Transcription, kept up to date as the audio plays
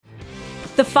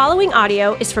The following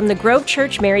audio is from the Grove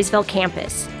Church Marysville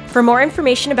campus. For more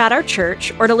information about our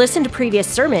church or to listen to previous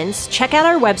sermons, check out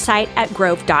our website at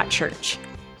grove.church.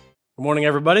 Good morning,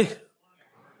 everybody.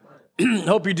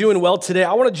 Hope you're doing well today.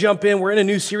 I want to jump in. We're in a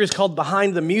new series called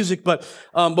Behind the Music, but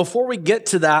before we get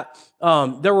to that,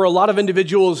 there were a lot of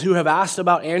individuals who have asked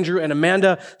about Andrew and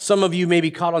Amanda. Some of you may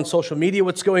be caught on social media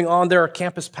what's going on. There are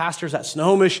campus pastors at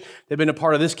Snohomish. They've been a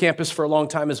part of this campus for a long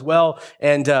time as well.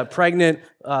 And pregnant,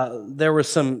 there was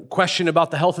some question about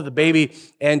the health of the baby,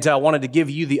 and I wanted to give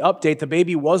you the update. The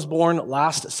baby was born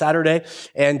last Saturday,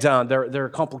 and there are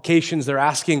complications. They're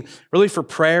asking really for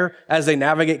prayer as they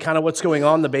navigate kind of what's going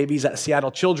on. The baby's at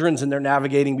Seattle Children's, and they're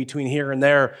navigating between here and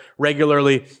there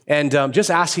regularly, and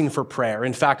just asking for prayer.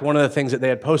 In fact, one of the things that they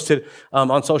had posted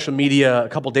on social media a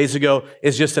couple days ago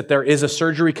is just that there is a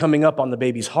surgery coming up on the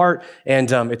baby's heart,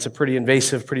 and it's a pretty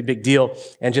invasive, pretty big deal,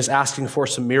 and just asking for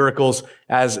some miracles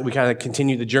as we kind of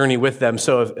continue the journey with them.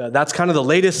 So that's kind of the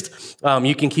latest.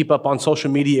 You can keep up on social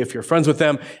media if you're friends with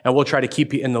them, and we'll try to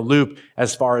keep you in the loop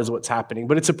as far as what's happening.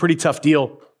 But it's a pretty tough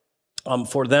deal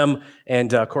for them,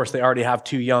 and of course, they already have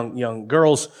two young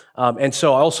girls. And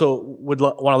so I also would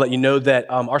want to let you know that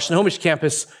our Snohomish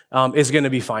campus is going to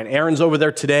be fine. Aaron's over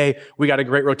there today. We got a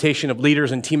great rotation of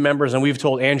leaders and team members, and we've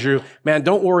told Andrew, man,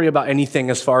 don't worry about anything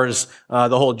as far as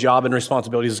the whole job and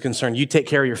responsibilities is concerned. You take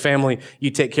care of your family.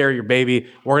 You take care of your baby.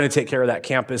 We're going to take care of that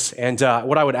campus. And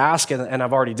what I would ask, and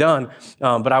I've already done,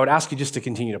 but I would ask you just to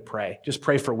continue to pray. Just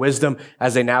pray for wisdom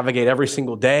as they navigate every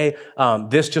single day.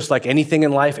 This, just like anything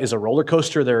in life, is a roller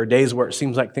coaster. There are days where it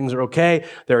seems like things are okay.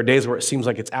 There are days where it seems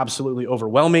like it's absolutely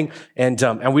overwhelming, and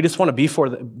we just want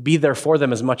to be there for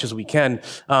them as much as we can,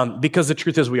 because the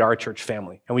truth is we are a church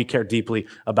family, and we care deeply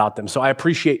about them. So I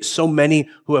appreciate so many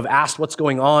who have asked what's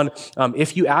going on.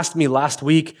 If you asked me last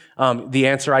week, the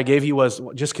answer I gave you was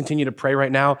just continue to pray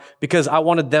right now, because I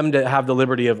wanted them to have the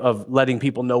liberty of letting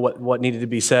people know what needed to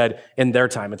be said in their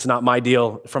time. It's not my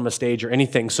deal from a stage or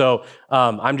anything. So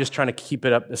I'm just trying to keep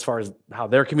it up as far as how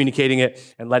they're communicating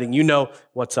it and letting you know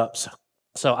what's up.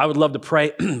 So I would love to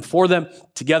pray for them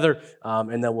together,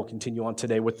 and then we'll continue on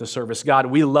today with the service. God,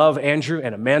 we love Andrew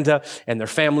and Amanda and their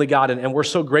family, God, and we're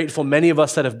so grateful. Many of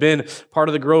us that have been part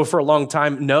of the Grove for a long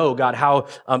time know, God, how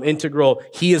integral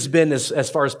he has been as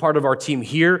far as part of our team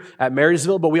here at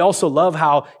Marysville, but we also love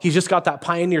how he's just got that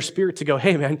pioneer spirit to go,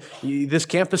 hey, man, this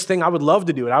campus thing, I would love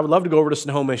to do it. I would love to go over to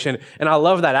Snohomish, and I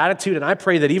love that attitude, and I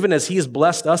pray that even as he has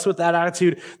blessed us with that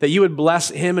attitude, that you would bless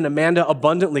him and Amanda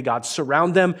abundantly, God.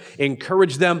 Surround them, encourage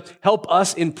them, help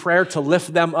us in prayer to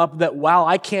lift them up, that while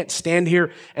I can't stand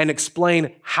here and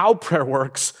explain how prayer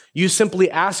works, you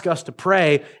simply ask us to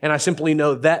pray, and I simply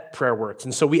know that prayer works.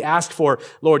 And so we ask for,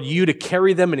 Lord, you to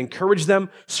carry them and encourage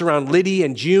them, surround Liddy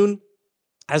and June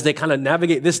as they kind of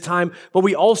navigate this time, but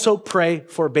we also pray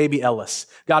for baby Ellis.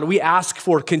 God, we ask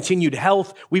for continued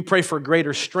health. We pray for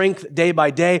greater strength day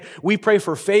by day. We pray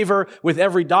for favor with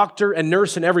every doctor and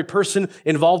nurse and every person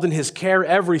involved in his care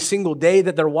every single day,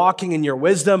 that they're walking in your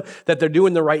wisdom, that they're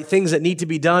doing the right things that need to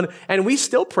be done. And we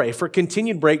still pray for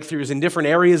continued breakthroughs in different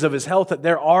areas of his health, that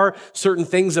there are certain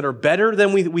things that are better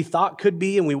than we thought could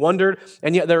be and we wondered,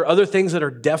 and yet there are other things that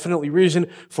are definitely reason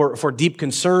for deep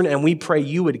concern, and we pray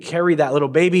you would carry that little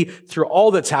baby through all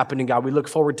that's happening, God. We look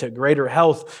forward to greater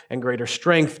health and greater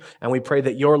strength, and we pray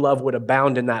that your love would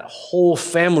abound in that whole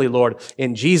family, Lord,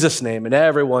 in Jesus' name. And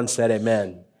everyone said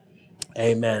amen.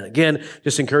 Amen. Again,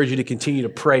 just encourage you to continue to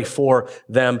pray for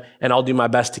them, and I'll do my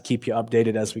best to keep you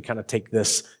updated as we kind of take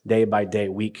this day by day,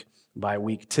 week by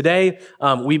week. Today,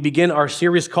 we begin our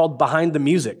series called Behind the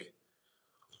Music.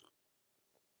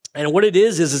 And what it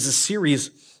is a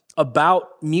series about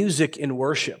music and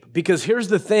worship. Because here's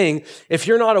the thing, if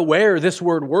you're not aware, this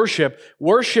word worship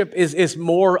is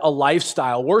more a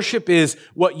lifestyle. Worship is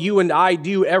what you and I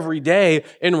do every day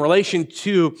in relation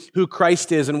to who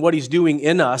Christ is and what he's doing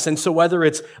in us. And so whether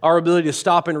it's our ability to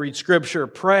stop and read scripture,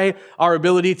 pray, our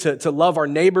ability to love our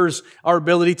neighbors, our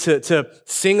ability to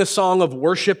sing a song of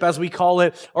worship, as we call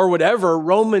it, or whatever,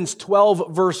 Romans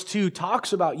 12 verse 2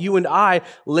 talks about you and I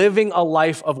living a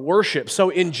life of worship. So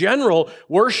in general,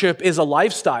 worship is a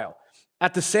lifestyle.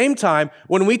 At the same time,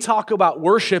 when we talk about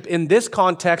worship in this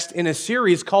context in a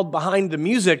series called Behind the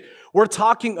Music, we're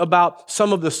talking about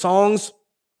some of the songs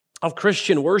of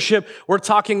Christian worship. We're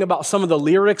talking about some of the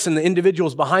lyrics and the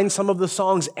individuals behind some of the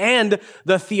songs and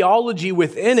the theology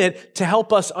within it to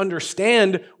help us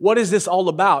understand what is this all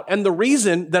about. And the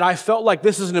reason that I felt like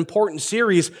this is an important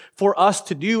series for us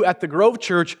to do at the Grove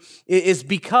Church is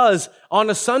because on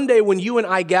a Sunday when you and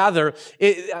I gather,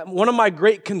 one of my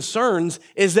great concerns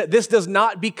is that this does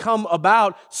not become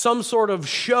about some sort of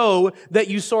show that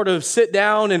you sort of sit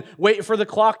down and wait for the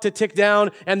clock to tick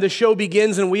down and the show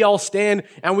begins and we all stand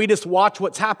and we just watch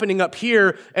what's happening up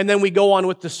here and then we go on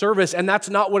with the service, and that's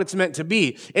not what it's meant to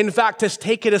be. In fact, to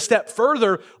take it a step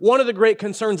further, one of the great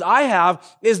concerns I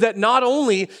have is that not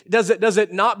only does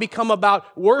it not become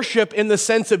about worship in the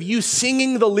sense of you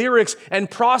singing the lyrics and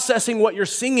processing what you're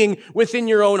singing within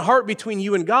your own heart between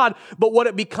you and God, but what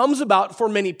it becomes about for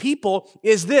many people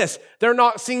is this: they're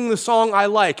not singing the song I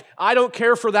like. I don't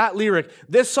care for that lyric.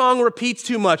 This song repeats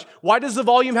too much. Why does the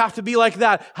volume have to be like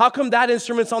that? How come that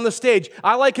instrument's on the stage?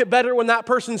 I like it better when that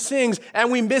person sings,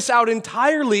 and we miss out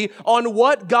entirely on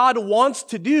what God wants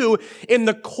to do in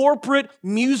the corporate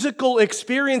musical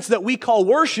experience that we call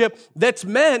worship that's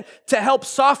meant to help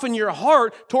soften your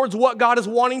heart towards what God is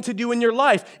wanting to do in your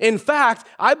life. In fact,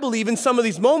 I believe in some of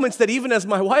these moments that even as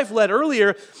my wife led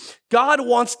earlier, God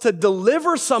wants to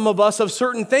deliver some of us of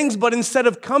certain things, but instead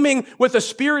of coming with a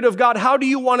spirit of God, how do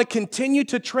you want to continue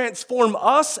to transform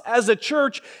us as a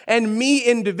church and me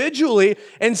individually?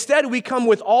 Instead, we come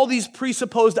with all these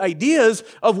presupposed ideas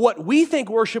of what we think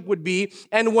worship would be,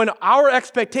 and when our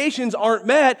expectations aren't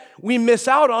met, we miss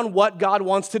out on what God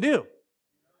wants to do.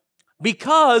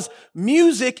 Because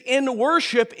music in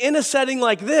worship in a setting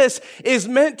like this is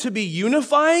meant to be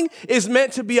unifying, is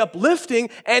meant to be uplifting,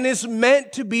 and is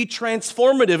meant to be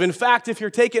transformative. In fact, if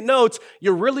you're taking notes,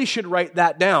 you really should write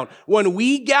that down. When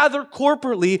we gather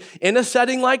corporately in a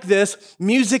setting like this,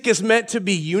 music is meant to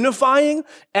be unifying,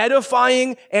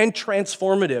 edifying, and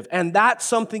transformative. And that's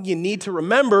something you need to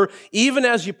remember even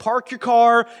as you park your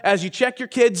car, as you check your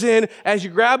kids in, as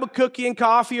you grab a cookie and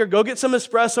coffee or go get some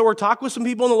espresso or talk with some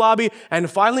people in the lobby,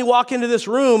 and finally walk into this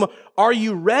room. Are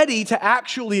you ready to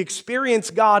actually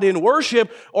experience God in worship,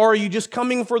 or are you just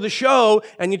coming for the show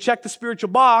and you check the spiritual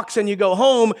box and you go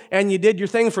home and you did your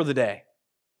thing for the day?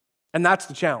 And that's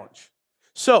the challenge.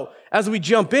 So, as we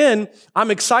jump in,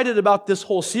 I'm excited about this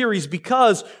whole series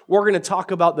because we're going to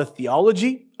talk about the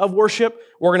theology of worship.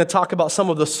 We're going to talk about some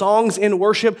of the songs in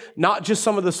worship, not just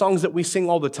some of the songs that we sing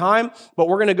all the time, but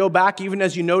we're going to go back, even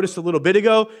as you noticed a little bit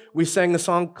ago, we sang a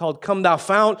song called Come Thou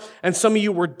Fount, and some of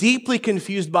you were deeply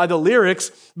confused by the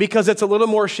lyrics because it's a little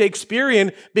more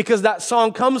Shakespearean because that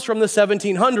song comes from the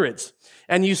 1700s.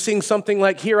 And you sing something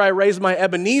like, Here I Raise My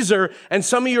Ebenezer, and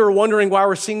some of you are wondering why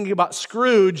we're singing about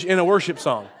Scrooge in a worship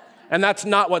song. And that's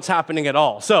not what's happening at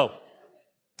all. So,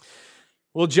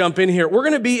 we'll jump in here. We're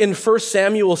going to be in 1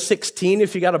 Samuel 16.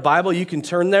 If you got a Bible, you can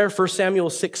turn there, 1 Samuel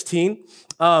 16.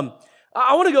 I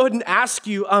want to go ahead and ask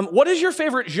you, what is your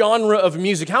favorite genre of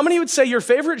music? How many would say your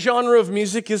favorite genre of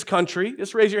music is country?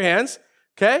 Just raise your hands.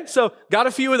 Okay, so got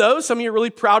a few of those. Some of you are really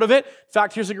proud of it. In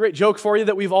fact, here's a great joke for you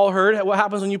that we've all heard. What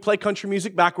happens when you play country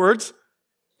music backwards?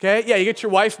 Okay, yeah, you get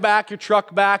your wife back, your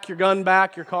truck back, your gun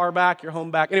back, your car back, your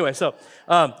home back. Anyway, so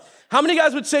how many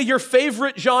guys would say your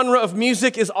favorite genre of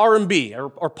music is R&B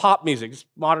or pop music? Just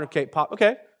modern K-pop.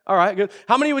 Okay, all right, good.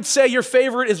 How many would say your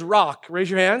favorite is rock? Raise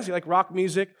your hands. You like rock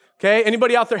music? Okay,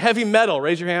 anybody out there heavy metal?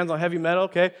 Raise your hands on heavy metal.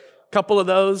 Okay. Couple of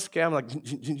those. Okay, I'm like,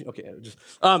 okay. Just,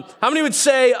 how many would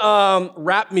say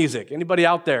rap music? Anybody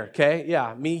out there? Okay,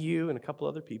 yeah, me, you, and a couple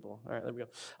other people. All right, there we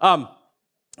go.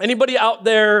 Anybody out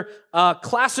there,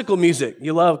 classical music?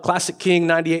 You love Classic King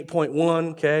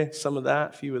 98.1, okay, some of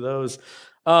that, a few of those.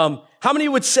 How many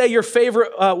would say your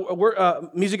favorite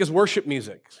music is worship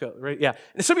music? So, right, yeah.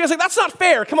 And some of you guys are like, that's not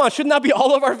fair. Come on, shouldn't that be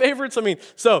all of our favorites? I mean,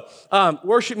 so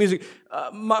worship music.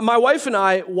 My wife and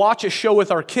I watch a show with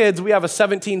our kids. We have a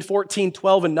 17, 14,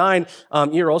 12, and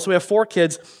 9-year-old, so we have 4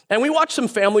 kids. And we watch some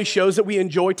family shows that we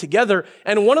enjoy together.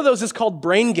 And one of those is called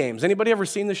Brain Games. Anybody ever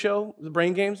seen the show, the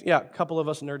Brain Games? Yeah, a couple of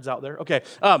us nerds out there. Okay.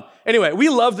 Anyway, we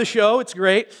love the show. It's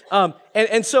great.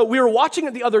 And so we were watching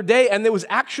it the other day, and it was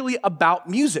actually about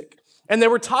music. And they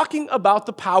were talking about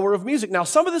the power of music. Now,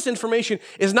 some of this information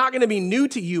is not going to be new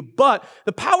to you, but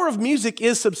the power of music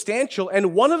is substantial.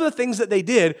 And one of the things that they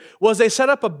did was they set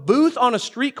up a booth on a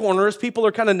street corner as people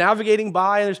are kind of navigating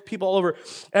by, and there's people all over.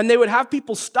 And they would have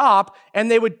people stop,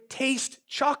 and they would taste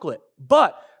chocolate.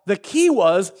 But the key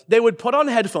was they would put on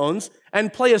headphones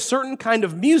and play a certain kind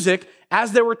of music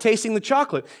as they were tasting the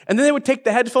chocolate. And then they would take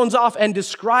the headphones off and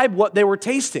describe what they were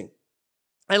tasting.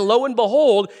 And lo and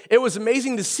behold, it was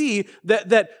amazing to see that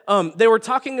they were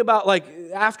talking about, like,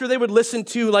 after they would listen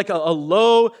to like a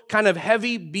low, kind of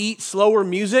heavy beat, slower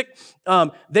music,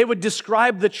 they would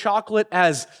describe the chocolate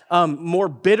as more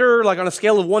bitter, like on a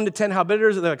scale of 1 to 10, how bitter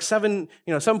is it? Like 7,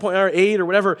 7.8 or 8 or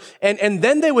whatever. And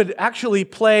then they would actually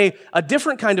play a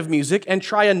different kind of music and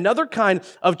try another kind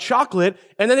of chocolate.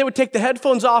 And then they would take the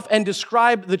headphones off and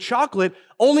describe the chocolate,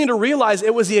 only to realize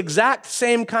it was the exact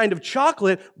same kind of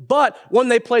chocolate. But when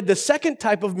they played the second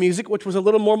type of music, which was a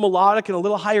little more melodic and a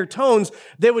little higher tones,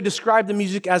 they would describe the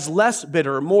music as less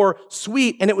bitter, more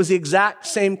sweet, and it was the exact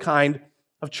same kind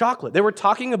of chocolate. They were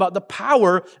talking about the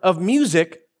power of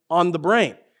music on the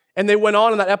brain. And they went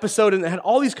on in that episode and they had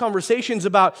all these conversations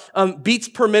about beats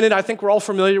per minute. I think we're all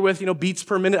familiar with, beats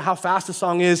per minute, how fast a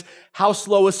song is, how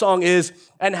slow a song is,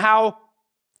 and how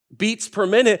beats per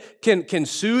minute can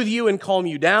soothe you and calm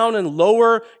you down and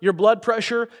lower your blood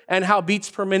pressure, and how beats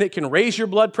per minute can raise your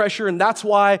blood pressure. And that's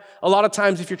why a lot of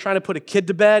times if you're trying to put a kid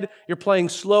to bed, you're playing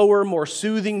slower, more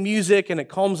soothing music, and it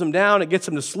calms them down, it gets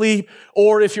them to sleep.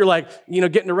 Or if you're like,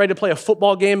 getting ready to play a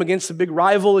football game against a big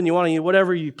rival and you want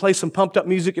to, you play some pumped up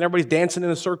music and everybody's dancing in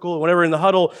a circle or whatever in the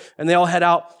huddle, and they all head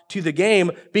out to the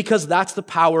game, because that's the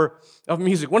power of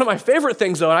music. One of my favorite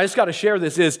things, though, and I just got to share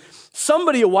this, is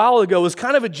somebody a while ago was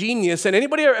kind of a genius. And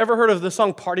anybody ever heard of the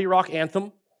song Party Rock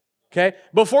Anthem? Okay,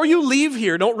 before you leave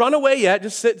here, don't run away yet.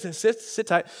 Just sit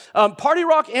tight. Party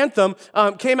Rock Anthem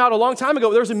came out a long time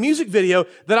ago. There was a music video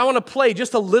that I want to play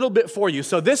just a little bit for you.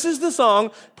 So this is the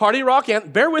song Party Rock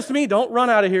Anthem. Bear with me. Don't run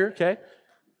out of here.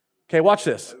 Okay. Watch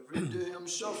this. Every day I'm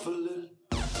shuffling.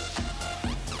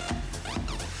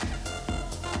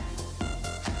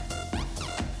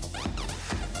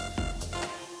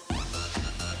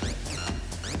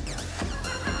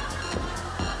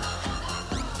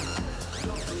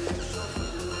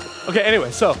 Okay,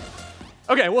 anyway,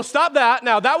 we'll stop that.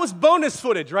 Now, that was bonus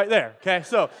footage right there, okay?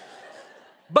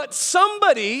 But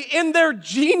somebody in their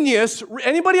genius,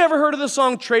 anybody ever heard of the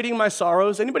song Trading My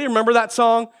Sorrows? Anybody remember that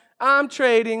song? I'm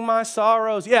trading my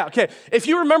sorrows. Yeah, okay. If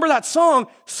you remember that song,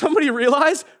 somebody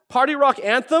realized Party Rock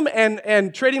Anthem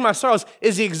and Trading My Sorrows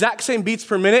is the exact same beats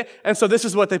per minute, and so this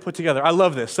is what they put together. I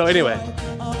love this. So anyway.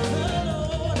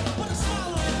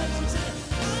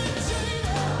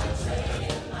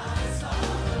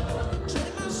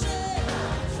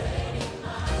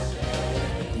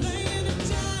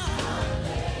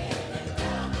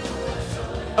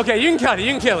 Okay, you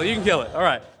can kill it. All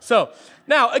right. So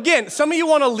now, again, some of you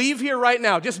want to leave here right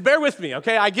now. Just bear with me,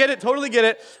 okay? I get it, totally get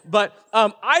it. But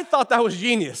I thought that was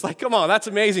genius. Like, come on, that's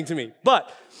amazing to me.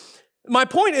 But my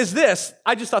point is this.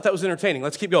 I just thought that was entertaining.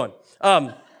 Let's keep going.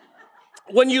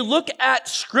 When you look at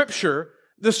Scripture,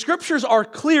 the Scriptures are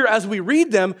clear as we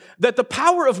read them that the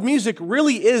power of music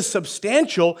really is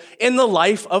substantial in the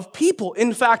life of people.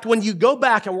 In fact, when you go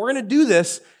back, and we're going to do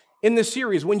this in this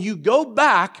series, when you go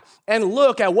back and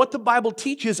look at what the Bible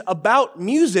teaches about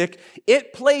music,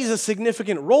 it plays a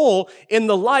significant role in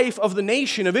the life of the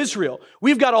nation of Israel.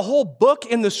 We've got a whole book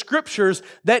in the Scriptures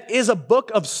that is a book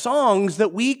of songs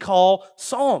that we call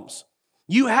Psalms.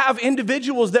 You have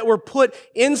individuals that were put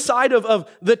inside of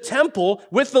the temple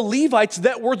with the Levites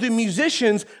that were the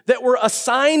musicians that were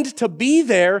assigned to be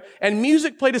there, and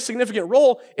music played a significant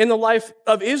role in the life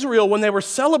of Israel when they were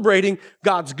celebrating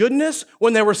God's goodness,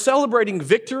 when they were celebrating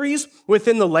victories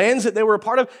within the lands that they were a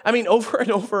part of. I mean, over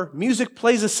and over, music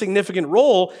plays a significant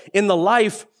role in the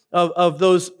life of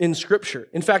those in Scripture.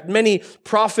 In fact, many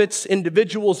prophets,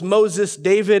 individuals, Moses,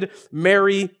 David,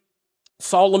 Mary,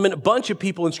 Solomon, a bunch of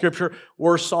people in Scripture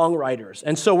were songwriters.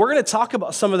 And so we're going to talk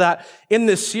about some of that in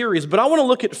this series. But I want to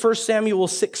look at 1 Samuel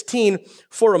 16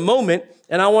 for a moment,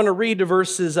 and I want to read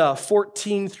verses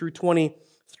 14 through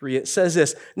 23. It says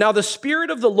this: Now the Spirit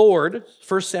of the Lord,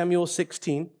 1 Samuel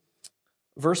 16,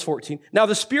 verse 14. Now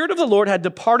the Spirit of the Lord had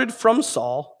departed from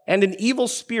Saul, and an evil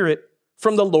spirit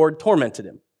from the Lord tormented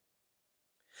him.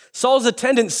 Saul's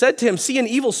attendant said to him, "See, an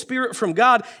evil spirit from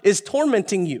God is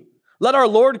tormenting you. Let our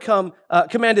Lord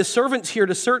command his servants here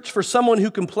to search for someone who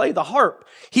can play the harp.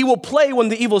 He will play when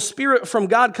the evil spirit from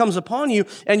God comes upon you,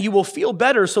 and you will feel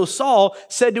better." So Saul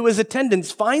said to his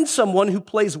attendants, "Find someone who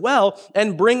plays well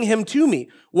and bring him to me."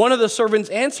 One of the servants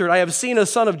answered, "I have seen a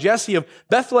son of Jesse of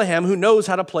Bethlehem who knows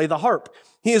how to play the harp.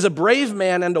 He is a brave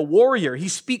man and a warrior. He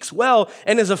speaks well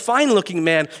and is a fine-looking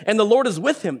man, and the Lord is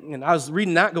with him." And I was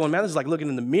reading that going, man, this is like looking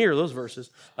in the mirror, those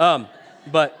verses.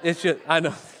 But it's just, I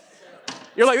know.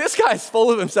 You're like, this guy's full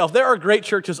of himself. There are great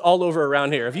churches all over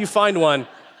around here. If you find one,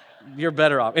 you're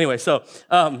better off. Anyway, so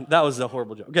that was a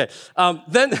horrible joke. Okay,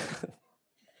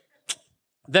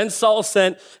 Then Saul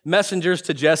sent messengers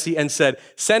to Jesse and said,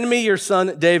 "Send me your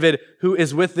son David, who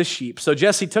is with the sheep." So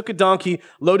Jesse took a donkey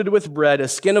loaded with bread, a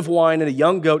skin of wine, and a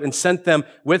young goat, and sent them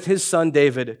with his son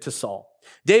David to Saul.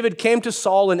 David came to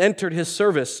Saul and entered his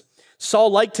service.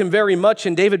 Saul liked him very much,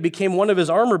 and David became one of his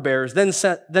armor bearers.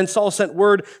 Then Saul sent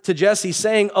word to Jesse,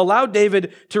 saying, "Allow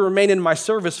David to remain in my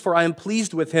service, for I am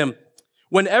pleased with him."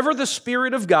 Whenever the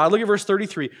Spirit of God, look at verse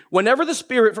 33, whenever the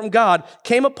Spirit from God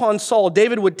came upon Saul,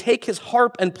 David would take his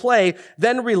harp and play,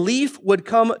 then relief would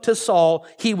come to Saul,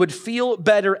 he would feel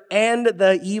better, and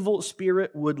the evil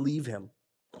spirit would leave him.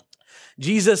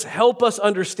 Jesus, help us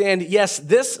understand, yes,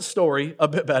 this story a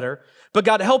bit better, but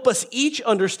God, help us each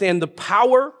understand the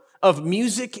power of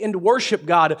music and worship,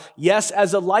 God, yes,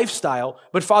 as a lifestyle,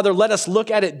 but Father, let us look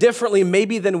at it differently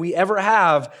maybe than we ever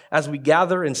have as we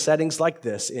gather in settings like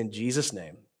this. In Jesus'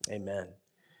 name, amen.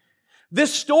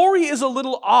 This story is a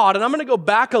little odd, and I'm going to go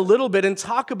back a little bit and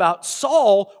talk about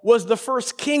Saul was the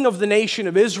first king of the nation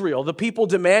of Israel. The people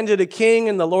demanded a king,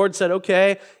 and the Lord said,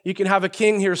 okay, you can have a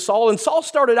king here, Saul. And Saul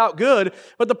started out good,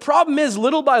 but the problem is,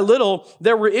 little by little,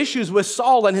 there were issues with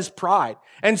Saul and his pride.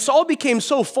 And Saul became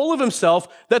so full of himself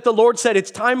that the Lord said, it's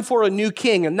time for a new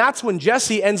king. And that's when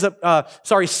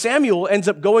Samuel ends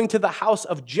up going to the house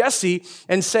of Jesse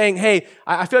and saying, hey,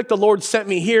 I feel like the Lord sent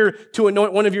me here to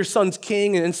anoint one of your sons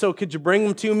king, and so could you bring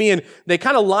him to me? And they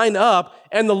kind of line up,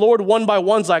 and the Lord one by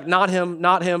one's like, not him,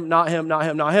 not him, not him, not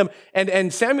him, not him.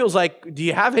 And Samuel's like, do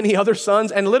you have any other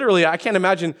sons? And literally, I can't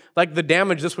imagine like the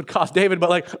damage this would cost David, but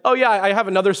like, oh yeah, I have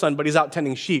another son, but he's out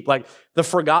tending sheep, like the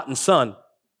forgotten son.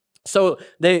 So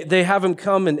they have him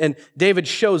come, and David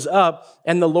shows up,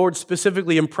 and the Lord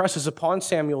specifically impresses upon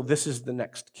Samuel, this is the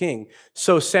next king.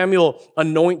 So Samuel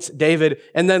anoints David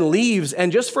and then leaves.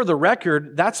 And just for the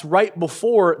record, that's right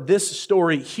before this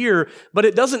story here, but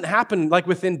it doesn't happen like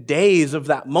within days of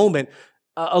that moment.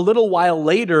 A little while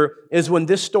later is when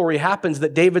this story happens,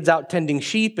 that David's out tending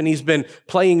sheep, and he's been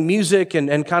playing music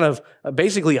and kind of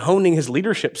basically honing his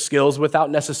leadership skills without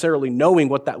necessarily knowing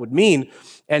what that would mean.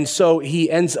 And so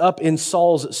he ends up in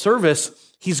Saul's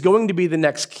service. He's going to be the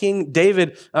next king.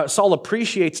 Saul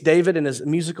appreciates David and his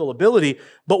musical ability.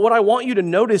 But what I want you to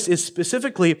notice is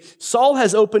specifically, Saul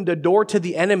has opened a door to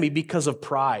the enemy because of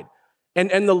pride.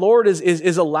 And the Lord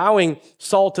is allowing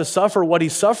Saul to suffer what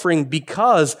he's suffering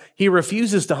because he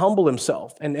refuses to humble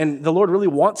himself. And the Lord really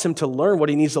wants him to learn what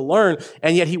he needs to learn,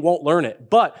 and yet he won't learn it.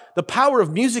 But the power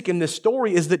of music in this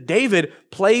story is that David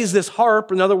plays this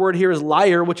harp. Another word here is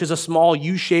lyre, which is a small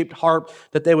U-shaped harp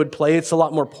that they would play. It's a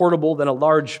lot more portable than a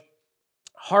large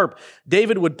harp.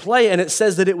 David would play, and it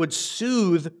says that it would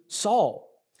soothe Saul.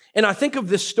 And I think of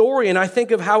this story, and I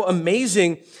think of how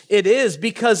amazing it is,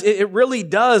 because it really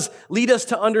does lead us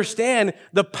to understand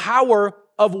the power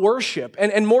of worship.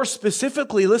 And more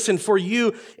specifically, listen, for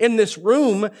you in this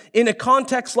room, in a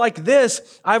context like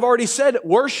this, I've already said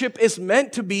worship is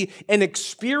meant to be an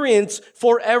experience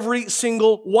for every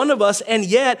single one of us. And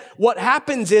yet what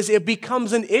happens is it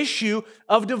becomes an issue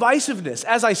of divisiveness.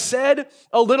 As I said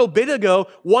a little bit ago,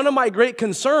 one of my great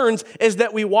concerns is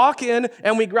that we walk in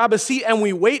and we grab a seat and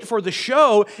we wait for the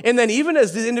show. And then even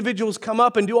as the individuals come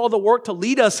up and do all the work to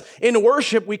lead us in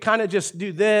worship, we kind of just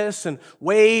do this and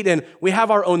wait, and we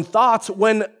have our own thoughts,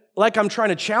 when, like I'm trying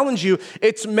to challenge you,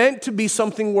 it's meant to be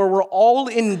something where we're all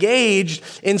engaged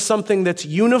in something that's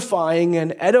unifying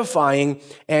and edifying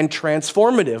and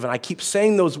transformative. And I keep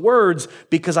saying those words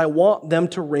because I want them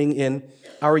to ring in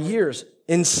our ears.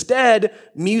 Instead,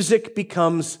 music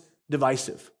becomes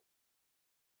divisive.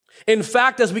 In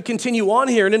fact, as we continue on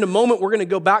here, and in a moment we're going to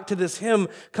go back to this hymn,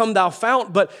 Come Thou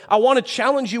Fount, but I want to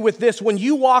challenge you with this. When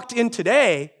you walked in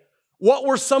today, what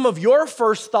were some of your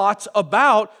first thoughts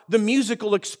about the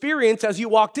musical experience as you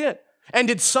walked in? And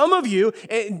did some of you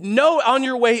know on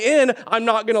your way in, I'm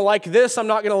not going to like this, I'm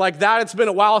not going to like that, it's been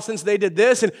a while since they did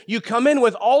this, and you come in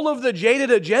with all of the jaded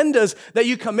agendas that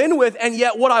you come in with, and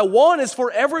yet what I want is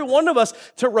for every one of us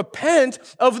to repent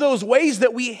of those ways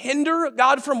that we hinder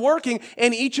God from working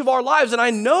in each of our lives. And I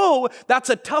know that's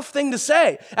a tough thing to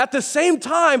say. At the same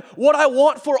time, what I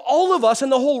want for all of us,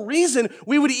 and the whole reason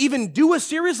we would even do a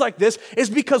series like this, is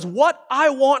because what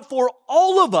I want for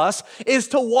all of us is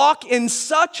to walk in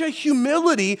such a humility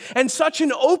and such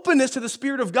an openness to the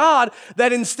Spirit of God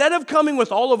that instead of coming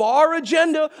with all of our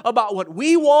agenda about what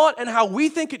we want and how we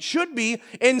think it should be,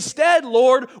 instead,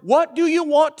 Lord, what do you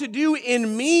want to do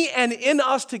in me and in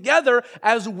us together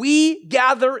as we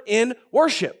gather in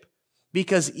worship?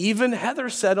 Because even Heather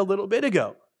said a little bit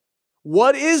ago,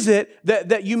 what is it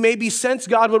that you maybe sense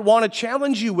God would want to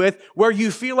challenge you with, where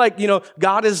you feel like,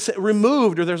 God is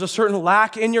removed or there's a certain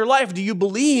lack in your life? Do you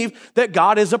believe that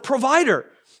God is a provider?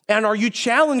 And are you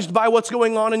challenged by what's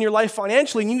going on in your life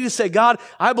financially? And you need to say, God,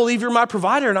 I believe you're my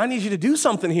provider and I need you to do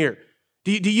something here.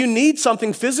 Do you need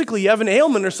something physically? You have an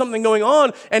ailment or something going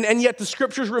on, and yet the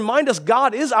scriptures remind us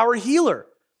God is our healer.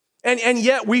 And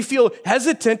yet we feel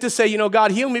hesitant to say,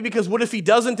 God, heal me, because what if he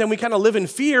doesn't? And we kind of live in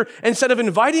fear instead of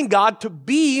inviting God to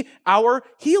be our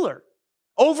healer.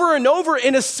 Over and over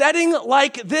in a setting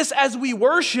like this, as we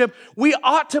worship, we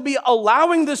ought to be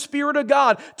allowing the Spirit of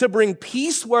God to bring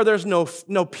peace where there's no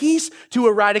peace, to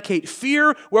eradicate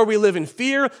fear where we live in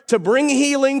fear, to bring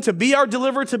healing, to be our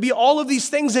deliverer, to be all of these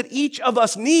things that each of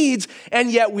us needs,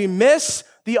 and yet we miss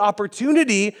the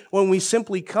opportunity when we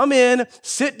simply come in,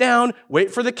 sit down,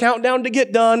 wait for the countdown to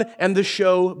get done, and the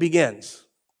show begins.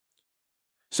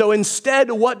 So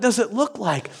instead, what does it look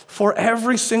like for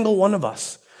every single one of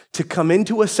us to come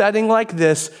into a setting like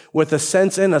this with a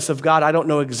sense in us of, God, I don't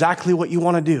know exactly what you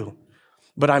want to do,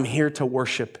 but I'm here to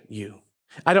worship you.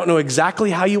 I don't know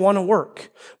exactly how you want to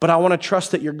work, but I want to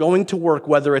trust that you're going to work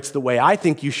whether it's the way I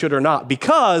think you should or not.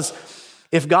 Because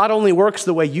if God only works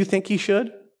the way you think he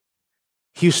should,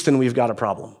 Houston, we've got a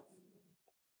problem.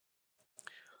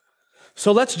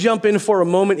 So let's jump in for a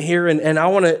moment here, and I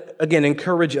want to, again,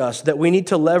 encourage us that we need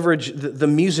to leverage the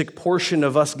music portion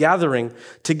of us gathering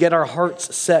to get our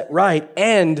hearts set right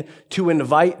and to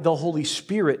invite the Holy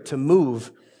Spirit to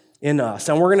move in us.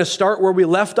 And we're going to start where we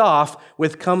left off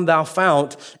with Come Thou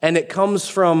Fount, and it comes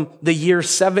from the year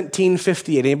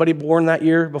 1758. Anybody born that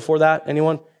year before that?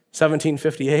 Anyone?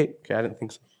 1758? Okay, I didn't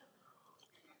think so.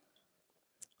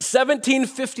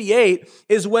 1758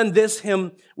 is when this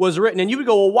hymn was written. And you would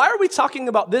go, well, why are we talking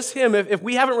about this hymn if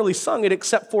we haven't really sung it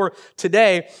except for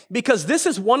today? Because this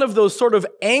is one of those sort of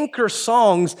anchor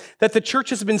songs that the church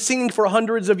has been singing for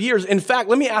hundreds of years. In fact,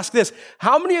 let me ask this.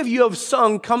 How many of you have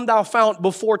sung Come Thou Fount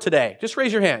before today? Just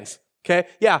raise your hands. Okay?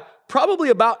 Yeah. Probably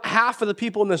about half of the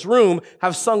people in this room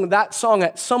have sung that song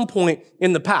at some point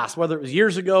in the past, whether it was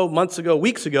years ago, months ago,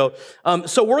 weeks ago.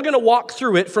 So we're going to walk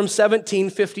through it from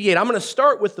 1758. I'm going to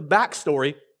start with the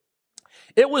backstory.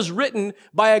 It was written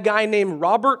by a guy named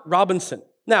Robert Robinson.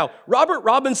 Now, Robert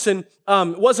Robinson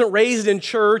wasn't raised in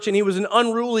church, and he was an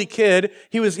unruly kid.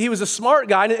 He was a smart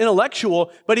guy, an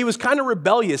intellectual, but he was kind of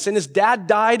rebellious. And his dad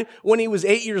died when he was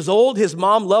 8 years old. His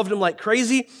mom loved him like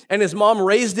crazy, and his mom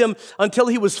raised him until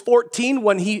he was 14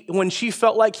 when she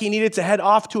felt like he needed to head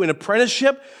off to an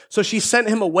apprenticeship. So she sent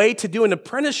him away to do an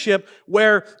apprenticeship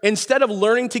where instead of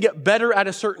learning to get better at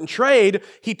a certain trade,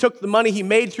 he took the money he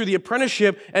made through the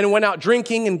apprenticeship and went out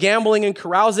drinking and gambling and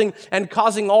carousing and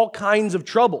causing all kinds of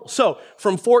trouble. So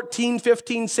from 14,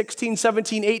 15, 16,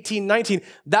 17, 18, 19,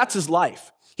 that's his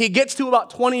life. He gets to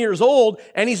about 20 years old,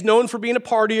 and he's known for being a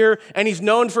partier, and he's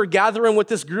known for gathering with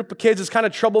this group of kids as kind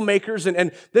of troublemakers,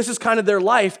 and this is kind of their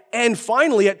life. And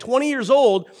finally, at 20 years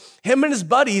old, him and his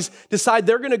buddies decide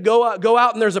they're going to go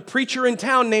out, and there's a preacher in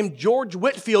town named George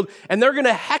Whitefield, and they're going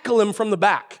to heckle him from the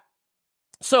back.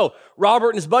 So Robert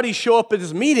and his buddies show up at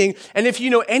this meeting, and if you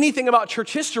know anything about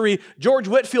church history, George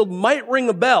Whitefield might ring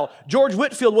a bell. George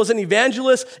Whitefield was an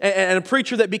evangelist and a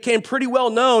preacher that became pretty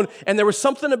well known, and there was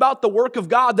something about the work of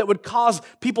God that would cause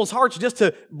people's hearts just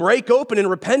to break open in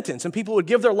repentance, and people would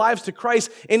give their lives to Christ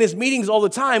in his meetings all the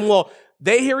time. Well,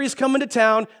 they hear he's coming to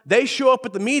town, they show up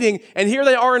at the meeting, and here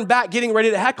they are in back getting ready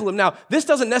to heckle him. Now, this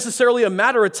doesn't necessarily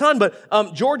matter a ton, but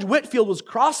George Whitefield was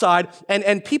cross-eyed,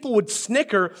 and people would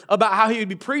snicker about how he would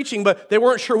be preaching, but they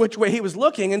weren't sure which way he was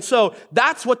looking, and so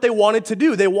that's what they wanted to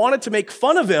do. They wanted to make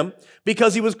fun of him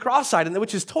because he was cross-eyed,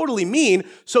 which is totally mean.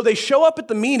 So they show up at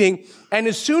the meeting, and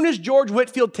as soon as George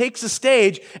Whitefield takes the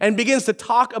stage and begins to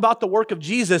talk about the work of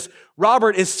Jesus,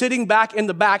 Robert is sitting back in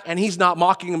the back, and he's not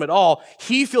mocking him at all.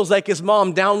 He feels like his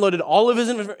mom downloaded all of his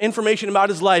information about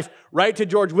his life right to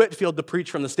George Whitefield to preach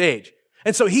from the stage.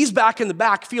 And so he's back in the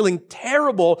back feeling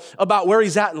terrible about where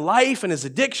he's at in life and his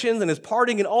addictions and his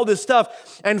partying and all this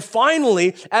stuff. And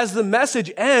finally, as the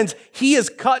message ends, he is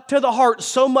cut to the heart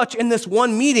so much in this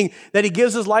one meeting that he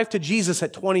gives his life to Jesus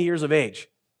at 20 years of age.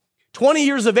 20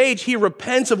 years of age, he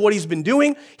repents of what he's been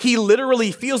doing. He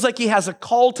literally feels like he has a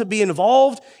call to be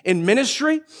involved in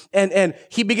ministry, and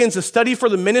he begins to study for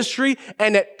the ministry.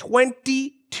 And at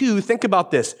 22, think about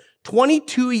this,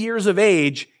 22 years of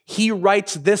age, he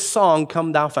writes this song,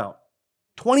 Come Thou Fount.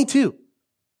 22.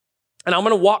 And I'm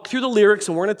going to walk through the lyrics,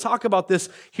 and we're going to talk about this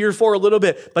here for a little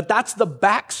bit, but that's the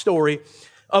backstory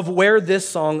of where this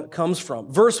song comes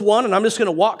from. Verse 1, and I'm just going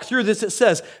to walk through this. It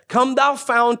says, Come thou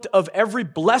fount of every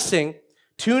blessing,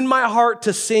 tune my heart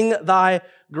to sing thy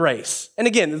grace. And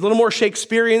again, a little more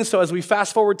Shakespearean, so as we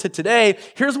fast forward to today,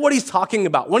 here's what he's talking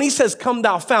about. When he says, Come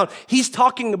thou fount, he's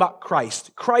talking about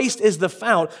Christ. Christ is the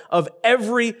fount of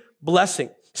every blessing.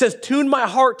 It says, tune my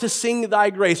heart to sing thy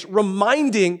grace,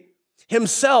 reminding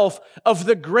himself of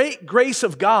the great grace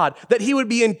of God, that he would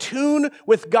be in tune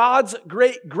with God's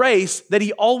great grace, that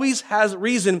he always has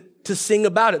reason to sing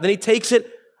about it. Then he takes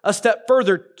it a step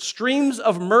further. Streams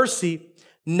of mercy,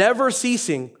 never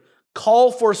ceasing,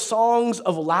 call for songs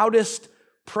of loudest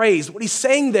praise. What he's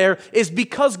saying there is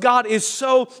because God is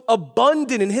so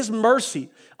abundant in his mercy,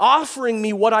 offering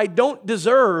me what I don't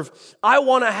deserve, I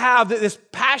want to have this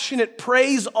passionate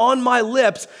praise on my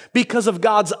lips because of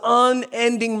God's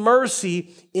unending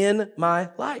mercy in my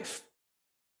life.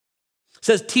 It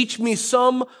says, teach me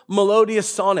some melodious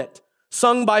sonnet,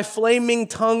 sung by flaming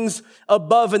tongues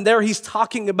above. And there he's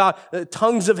talking about the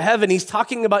tongues of heaven. He's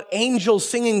talking about angels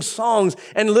singing songs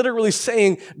and literally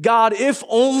saying, God, if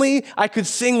only I could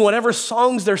sing whatever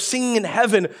songs they're singing in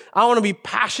heaven. I want to be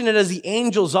passionate as the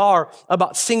angels are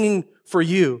about singing for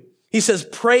you. He says,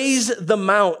 praise the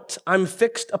mount, I'm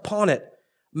fixed upon it,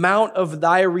 mount of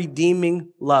thy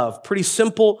redeeming love. Pretty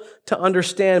simple to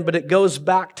understand, but it goes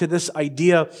back to this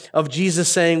idea of Jesus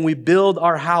saying we build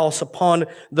our house upon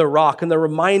the rock, and the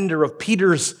reminder of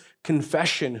Peter's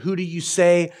confession. Who do you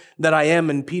say that I am?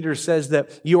 And Peter says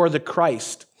that you are the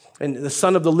Christ and the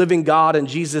Son of the living God. And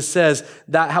Jesus says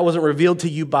that wasn't revealed to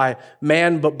you by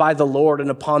man, but by the Lord. And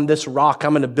upon this rock,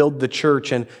 I'm going to build the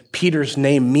church. And Peter's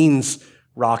name means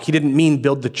rock. He didn't mean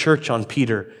build the church on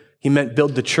Peter. He meant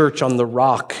build the church on the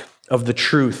rock of the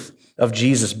truth of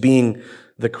Jesus being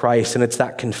the Christ. And it's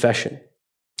that confession.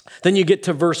 Then you get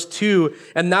to verse 2,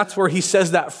 and that's where he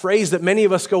says that phrase that many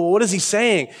of us go, well, what is he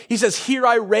saying? He says, here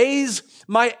I raise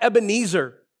my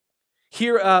Ebenezer.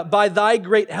 Here by thy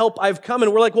great help I've come.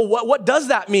 And we're like, well, what does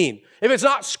that mean? If it's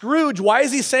not Scrooge, why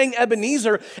is he saying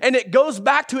Ebenezer? And it goes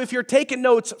back to, if you're taking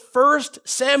notes, 1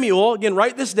 Samuel, again,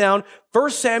 write this down, 1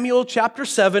 Samuel chapter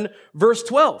 7, verse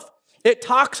 12. It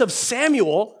talks of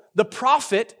Samuel, the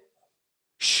prophet,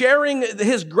 sharing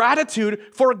his gratitude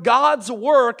for God's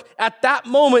work. At that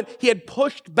moment, he had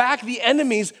pushed back the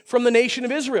enemies from the nation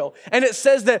of Israel. And it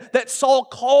says that Samuel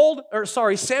called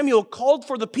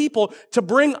for the people to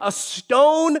bring a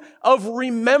stone of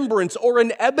remembrance, or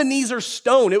an Ebenezer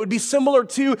stone. It would be similar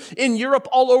to in Europe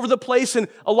all over the place, and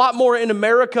a lot more in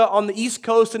America on the East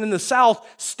Coast and in the South,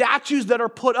 statues that are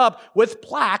put up with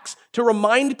plaques to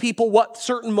remind people what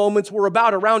certain moments were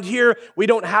about. Around here, we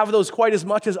don't have those quite as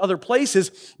much as other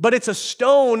places, but it's a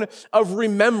stone of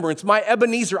remembrance. My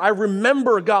Ebenezer, I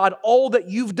remember, God, all that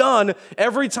you've done.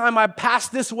 Every time I pass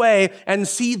this way and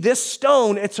see this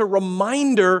stone, it's a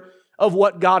reminder of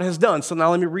what God has done. So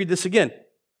now let me read this again.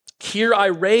 Here I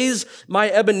raise my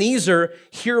Ebenezer,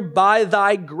 here by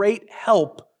thy great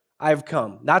help I've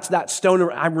come. That's that stone.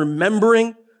 I'm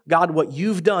remembering, God, what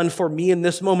you've done for me in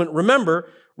this moment. Remember,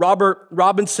 Robert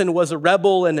Robinson was a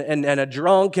rebel and a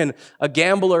drunk and a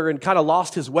gambler and kind of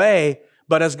lost his way.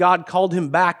 But as God called him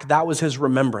back, that was his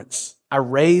remembrance. I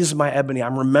raise my Ebenezer.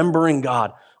 I'm remembering,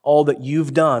 God, all that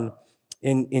you've done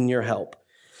in your help.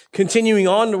 Continuing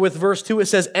on with verse 2, it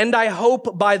says, and I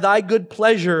hope by thy good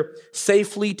pleasure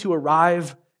safely to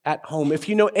arrive at home. If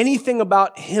you know anything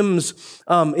about hymns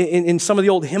in some of the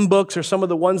old hymn books or some of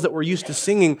the ones that we're used to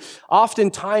singing,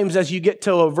 oftentimes as you get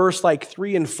to a verse like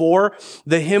 3 and 4,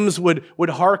 the hymns would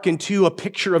hearken to a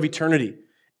picture of eternity.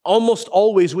 Almost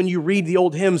always when you read the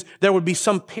old hymns, there would be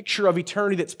some picture of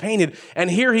eternity that's painted. And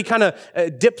here he kind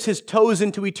of dips his toes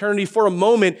into eternity for a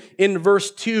moment in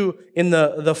verse 2 in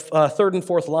the third and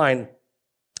fourth line.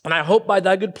 And I hope by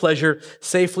thy good pleasure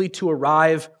safely to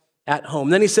arrive at home.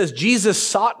 Then he says, Jesus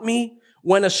sought me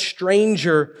when a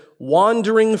stranger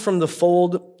wandering from the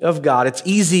fold of God. It's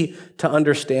easy to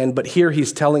understand, but here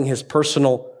he's telling his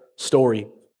personal story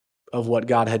of what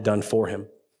God had done for him.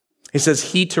 He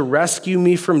says, he to rescue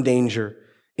me from danger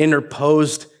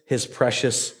interposed his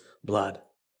precious blood.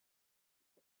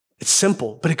 It's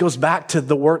simple, but it goes back to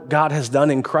the work God has done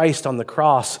in Christ on the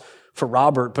cross for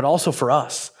Robert, but also for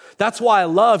us. That's why I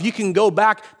love, you can go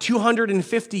back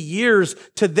 250 years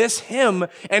to this hymn,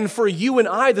 and for you and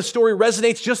I, the story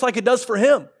resonates just like it does for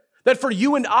him. That for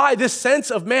you and I, this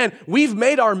sense of, man, we've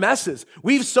made our messes.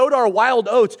 We've sowed our wild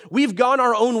oats. We've gone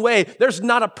our own way. There's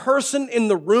not a person in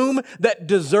the room that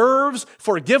deserves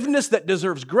forgiveness, that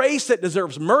deserves grace, that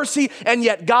deserves mercy. And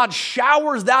yet God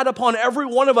showers that upon every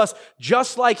one of us,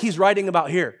 just like he's writing about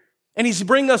here. And he's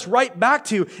bringing us right back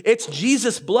to, it's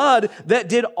Jesus' blood that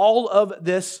did all of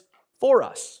this for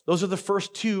us. Those are the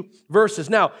first two verses.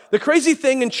 Now, the crazy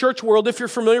thing in church world, if you're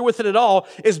familiar with it at all,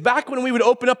 is back when we would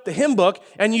open up the hymn book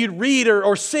and you'd read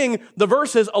or sing the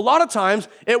verses, a lot of times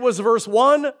it was verse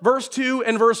 1, verse 2,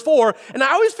 and verse 4. And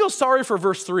I always feel sorry for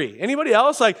verse 3. Anybody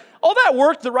else? Like, all that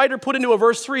work the writer put into a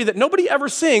verse 3 that nobody ever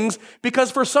sings because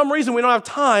for some reason we don't have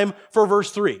time for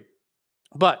verse 3.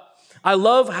 But I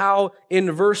love how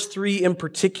in verse 3 in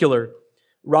particular,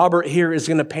 Robert here is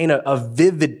going to paint a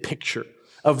vivid picture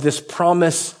of this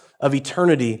promise of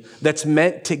eternity that's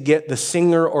meant to get the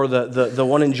singer or the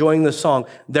one enjoying the song,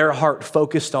 their heart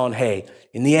focused on, hey,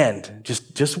 in the end,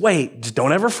 just wait, just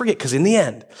don't ever forget, because in the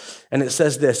end, and it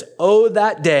says this, oh,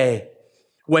 that day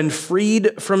when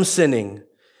freed from sinning,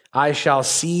 I shall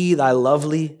see thy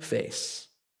lovely face.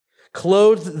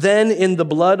 Clothed then in the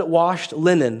blood-washed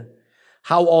linen,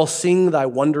 how I'll sing thy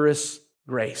wondrous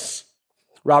grace.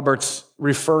 Robert's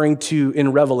referring to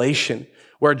in Revelation,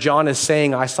 where John is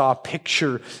saying, I saw a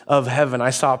picture of heaven.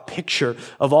 I saw a picture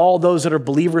of all those that are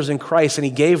believers in Christ, and he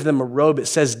gave them a robe, it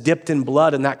says, dipped in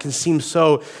blood, and that can seem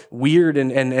so weird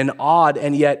and odd,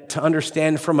 and yet to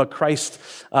understand from a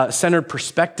Christ-centered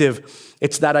perspective,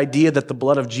 it's that idea that the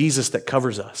blood of Jesus that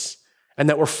covers us, and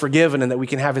that we're forgiven, and that we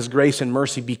can have his grace and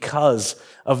mercy because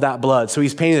of that blood. So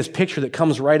he's painting this picture that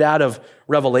comes right out of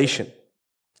Revelation.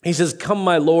 He says, come,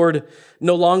 my Lord,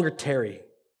 no longer tarry.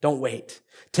 Don't wait.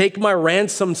 Take my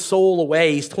ransomed soul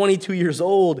away. He's 22 years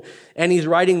old, and he's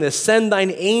writing this. Send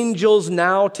thine angels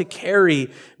now to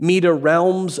carry me to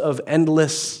realms of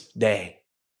endless day.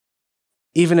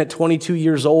 Even at 22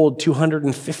 years old,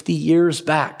 250 years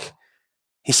back,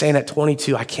 he's saying at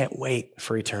 22, I can't wait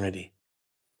for eternity.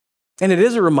 And it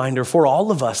is a reminder for all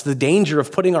of us, the danger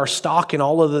of putting our stock in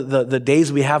all of the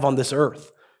days we have on this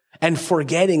earth and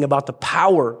forgetting about the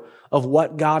power of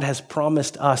what God has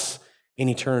promised us in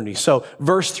eternity. So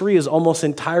verse 3 is almost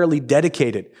entirely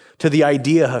dedicated to the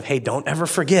idea of, hey, don't ever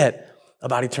forget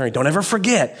about eternity. Don't ever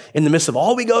forget in the midst of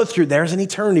all we go through, there's an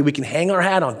eternity we can hang our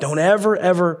hat on. Don't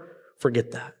ever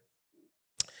forget that.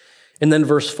 And then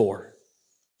verse 4.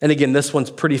 And again, this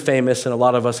one's pretty famous, and a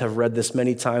lot of us have read this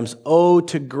many times. Oh,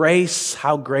 to grace,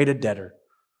 how great a debtor.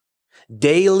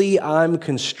 Daily I'm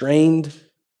constrained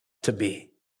to be.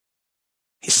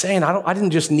 He's saying, I didn't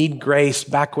just need grace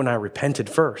back when I repented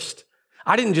first.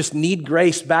 I didn't just need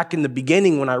grace back in the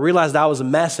beginning when I realized I was a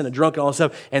mess and a drunk and all that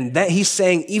stuff. And that he's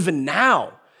saying even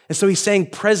now. And so he's saying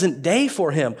present day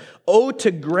for him. Oh, to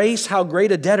grace, how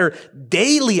great a debtor.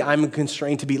 Daily I'm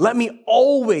constrained to be. Let me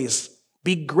always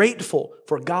be grateful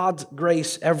for God's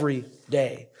grace every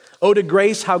day. Oh, to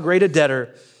grace, how great a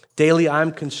debtor. Daily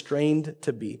I'm constrained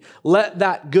to be. Let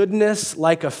that goodness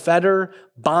like a fetter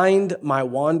bind my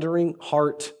wandering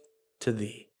heart to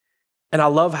thee. And I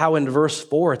love how in verse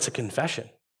 4, it's a confession.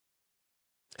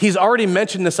 He's already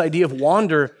mentioned this idea of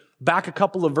wander back a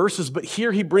couple of verses, but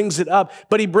here he brings it up,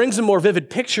 but he brings a more vivid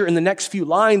picture in the next few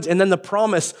lines, and then the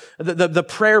promise, the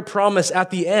prayer promise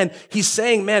at the end. He's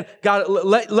saying, man, God,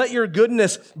 let your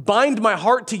goodness bind my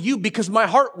heart to you because my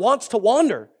heart wants to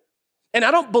wander. And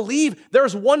I don't believe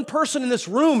there's one person in this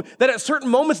room that at certain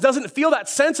moments doesn't feel that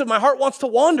sense of my heart wants to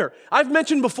wander. I've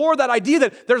mentioned before that idea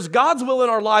that there's God's will in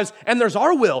our lives and there's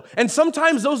our will. And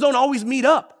sometimes those don't always meet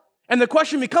up. And the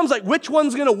question becomes like, which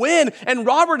one's going to win? And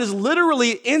Robert is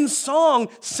literally in song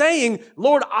saying,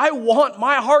 Lord, I want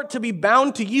my heart to be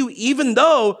bound to you, even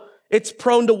though it's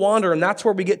prone to wander. And that's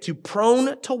where we get to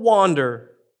prone to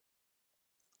wander.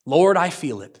 Lord, I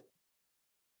feel it.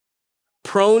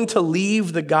 Prone to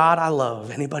leave the God I love.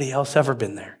 Anybody else ever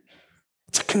been there?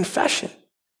 It's a confession.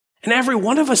 And every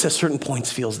one of us at certain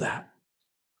points feels that.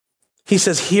 He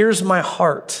says, here's my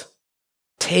heart.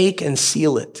 Take and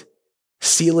seal it.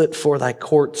 Seal it for thy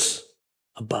courts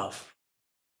above.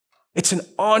 It's an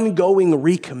ongoing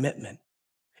recommitment.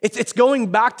 It's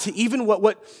going back to even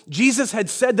what Jesus had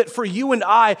said, that for you and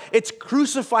I, it's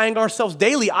crucifying ourselves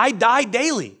daily. I die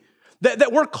daily.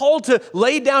 That we're called to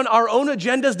lay down our own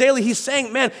agendas daily. He's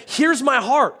saying, man, here's my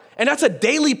heart. And that's a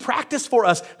daily practice for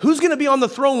us. Who's going to be on the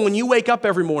throne when you wake up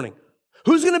every morning?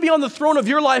 Who's going to be on the throne of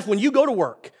your life when you go to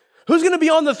work? Who's going to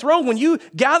be on the throne when you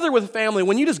gather with family,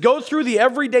 when you just go through the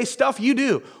everyday stuff you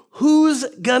do? Who's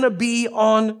going to be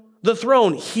on the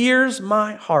throne? Here's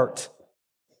my heart.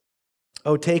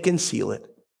 Oh, take and seal it.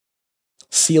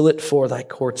 Seal it for thy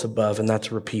courts above. And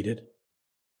that's repeated.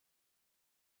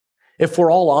 If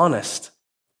we're all honest,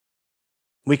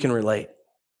 we can relate.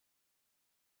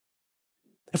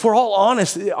 If we're all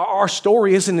honest, our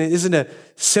story isn't a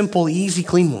simple, easy,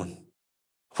 clean one.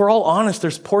 If we're all honest,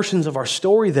 there's portions of our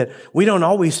story that we don't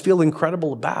always feel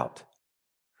incredible about.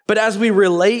 But as we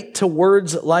relate to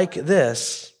words like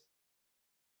this,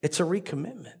 it's a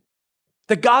recommitment.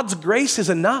 that God's grace is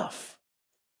enough.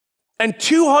 And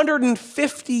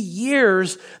 250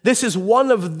 years, this is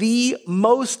one of the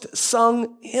most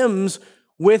sung hymns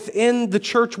within the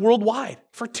church worldwide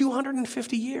for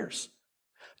 250 years.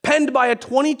 Penned by a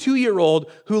 22-year-old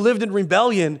who lived in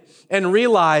rebellion and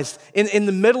realized in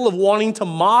the middle of wanting to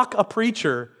mock a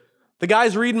preacher, the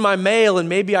guy's reading my mail and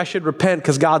maybe I should repent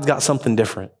because God's got something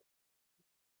different.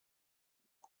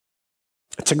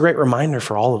 It's a great reminder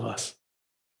for all of us.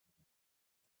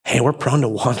 Hey, we're prone to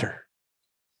wander.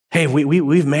 Hey,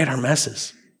 we've made our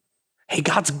messes. Hey,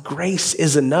 God's grace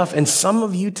is enough. And some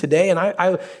of you today, and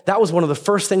I that was one of the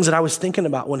first things that I was thinking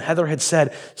about when Heather had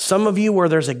said, some of you where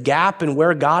there's a gap in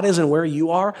where God is and where you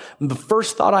are, the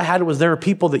first thought I had was there are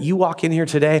people that you walk in here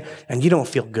today and you don't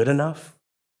feel good enough.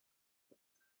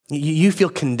 You feel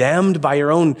condemned by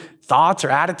your own thoughts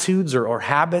or attitudes or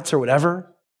habits or whatever.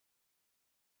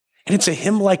 And it's a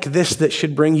hymn like this that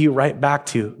should bring you right back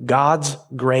to God's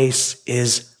grace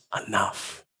is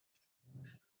enough.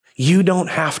 You don't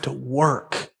have to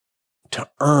work to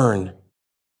earn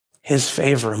his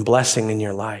favor and blessing in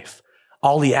your life.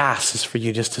 All he asks is for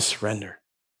you just to surrender.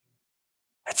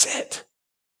 That's it.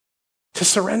 To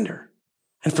surrender.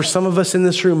 And for some of us in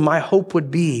this room, my hope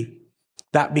would be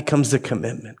that becomes the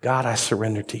commitment. God, I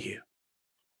surrender to you.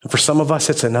 And for some of us,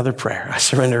 it's another prayer. I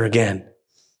surrender again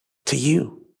to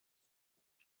you.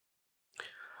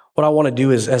 What I want to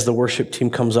do is, as the worship team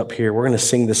comes up here, we're going to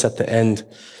sing this at the end,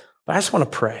 but I just want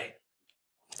to pray.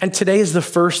 And today is the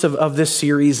first of this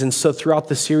series. And so throughout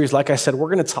the series, like I said,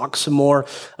 we're going to talk some more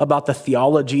about the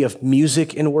theology of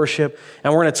music in worship.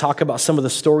 And we're going to talk about some of the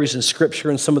stories in scripture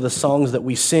and some of the songs that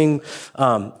we sing.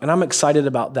 And I'm excited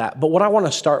about that. But what I want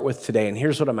to start with today, and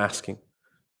here's what I'm asking.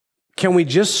 Can we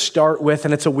just start with,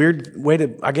 and it's a weird way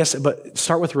to, I guess, but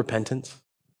start with repentance?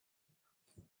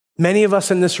 Many of us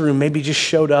in this room maybe just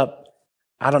showed up,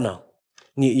 I don't know.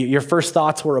 Your first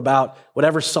thoughts were about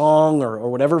whatever song or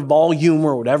whatever volume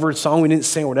or whatever song we didn't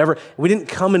sing or whatever. We didn't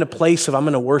come in a place of I'm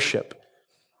going to worship.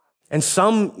 And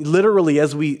some literally,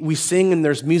 as we sing and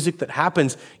there's music that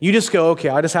happens, you just go, okay,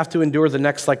 I just have to endure the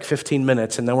next 15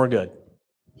 minutes and then we're good.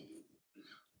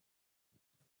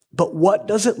 But what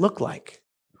does it look like?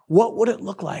 What would it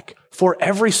look like for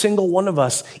every single one of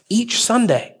us each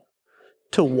Sunday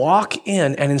to walk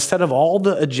in and instead of all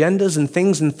the agendas and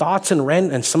things and thoughts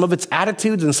and some of its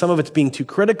attitudes and some of it's being too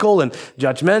critical and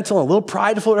judgmental and a little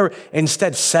prideful, whatever,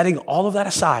 instead setting all of that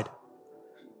aside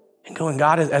and going,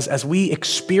 God, as we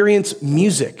experience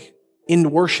music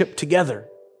in worship together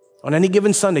on any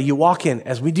given Sunday, you walk in,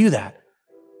 as we do that,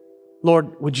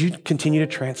 Lord, would you continue to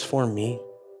transform me?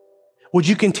 Would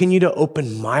you continue to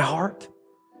open my heart?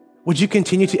 Would you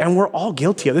continue to, and we're all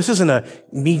guilty of this. Isn't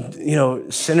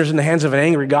sinners in the hands of an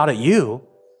angry God at you.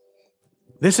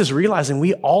 This is realizing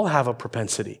we all have a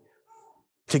propensity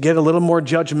to get a little more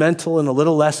judgmental and a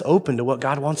little less open to what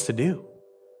God wants to do.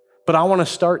 But I want to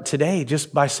start today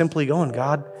just by simply going,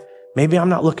 God, maybe I'm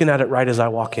not looking at it right as I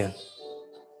walk in.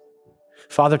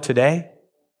 Father, today,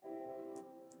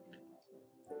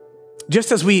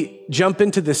 just as we jump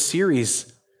into this series,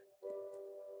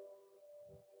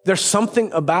 there's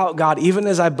something about God, even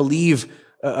as I believe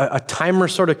a timer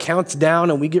sort of counts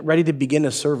down and we get ready to begin a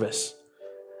service,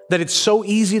 that it's so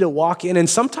easy to walk in. And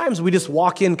sometimes we just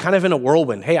walk in kind of in a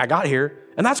whirlwind. Hey, I got here,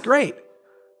 and that's great.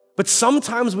 But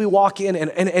sometimes we walk in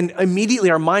and immediately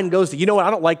our mind goes to, you know what,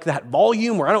 I don't like that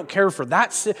volume, or I don't care for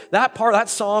that part, that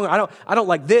song, or I don't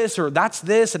like this, or that's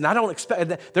this, and I don't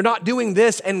expect, they're not doing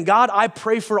this. And God, I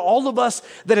pray for all of us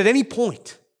that at any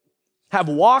point have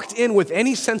walked in with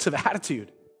any sense of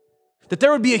attitude, that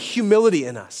there would be a humility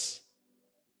in us,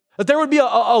 that there would be a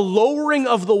lowering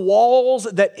of the walls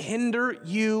that hinder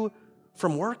you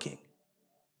from working.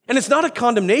 And it's not a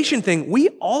condemnation thing. We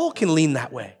all can lean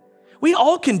that way. We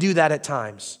all can do that at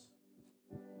times.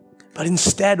 But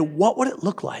instead, what would it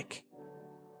look like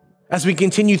as we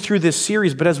continue through this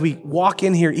series, but as we walk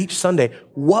in here each Sunday,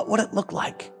 what would it look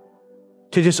like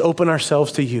to just open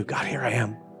ourselves to you? God, here I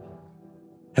am.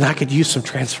 And I could use some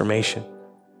transformation.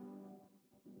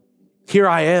 Here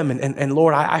I am, and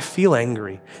Lord, I feel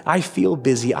angry. I feel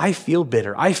busy. I feel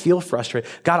bitter. I feel frustrated.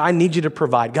 God, I need you to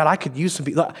provide. God, I could use some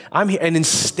people. I'm here. And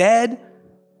instead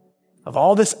of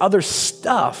all this other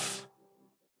stuff,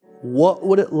 what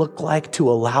would it look like to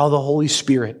allow the Holy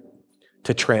Spirit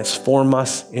to transform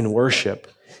us in worship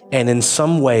and in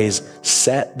some ways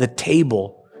set the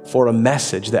table for a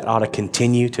message that ought to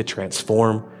continue to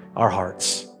transform our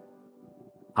hearts?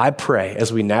 I pray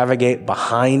as we navigate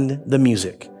behind the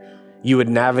music, you would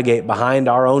navigate behind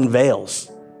our own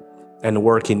veils and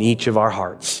work in each of our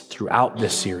hearts throughout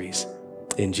this series.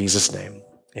 In Jesus' name,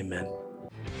 amen.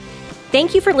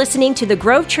 Thank you for listening to the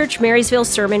Grove Church Marysville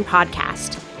Sermon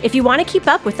Podcast. If you want to keep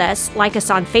up with us, like us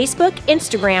on Facebook,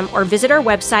 Instagram, or visit our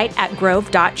website at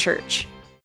grove.church.